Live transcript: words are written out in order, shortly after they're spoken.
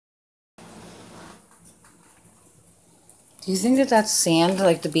Do you think that that's sand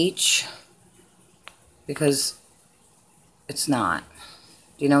like the beach? Because it's not.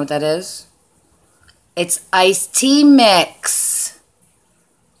 Do you know what that is? It's iced tea mix.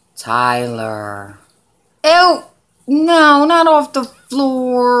 Tyler. Ew! No, not off the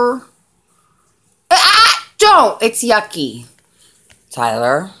floor. Ah! Don't! It's yucky.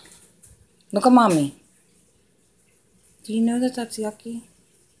 Tyler. Look at mommy. Do you know that that's yucky?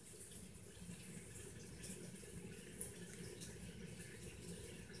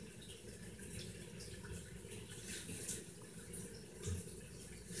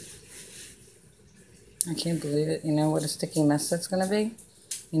 I can't believe it. You know what a sticky mess that's going to be?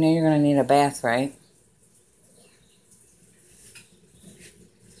 You know you're going to need a bath, right?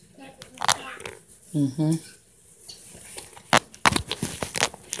 Mm-hmm.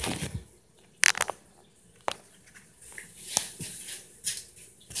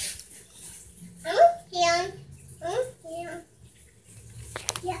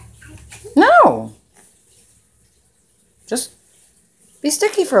 No. Just be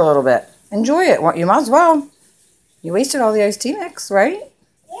sticky for a little bit. Enjoy it. You might as well. You wasted all the iced tea mix, right?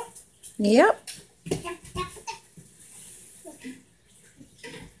 Yep.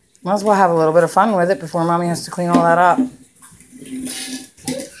 Might as well have a little bit of fun with it before mommy has to clean all that up.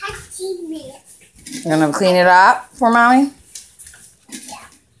 You're going to clean it up for mommy?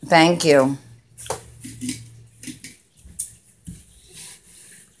 Thank you.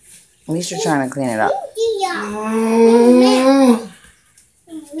 At least you're trying to clean it up.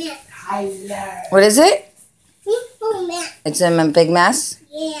 What is it? It's a big mess?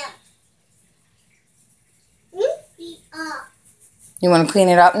 Yeah. You want to clean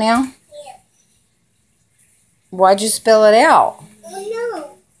it up now? Yeah. Why'd you spill it out? Oh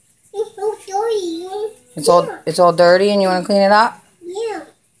no. It's so dirty. It's all dirty and you want to clean it up? Yeah.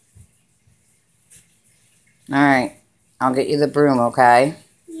 Alright. I'll get you the broom, okay?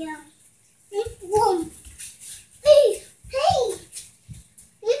 Yeah. Broom. Hey.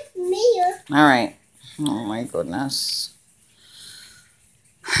 It's me. Alright. Oh my goodness.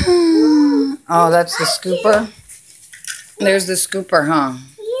 Oh, that's the scooper? There's the scooper, huh?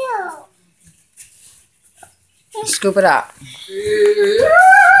 Yeah. Scoop it up.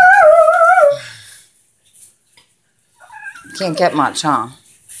 Can't get much, huh?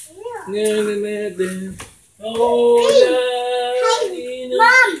 Yeah.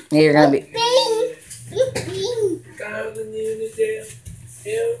 Mom! You're gonna be...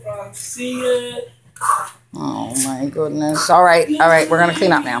 Oh my goodness. Alright, we're gonna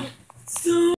clean up now.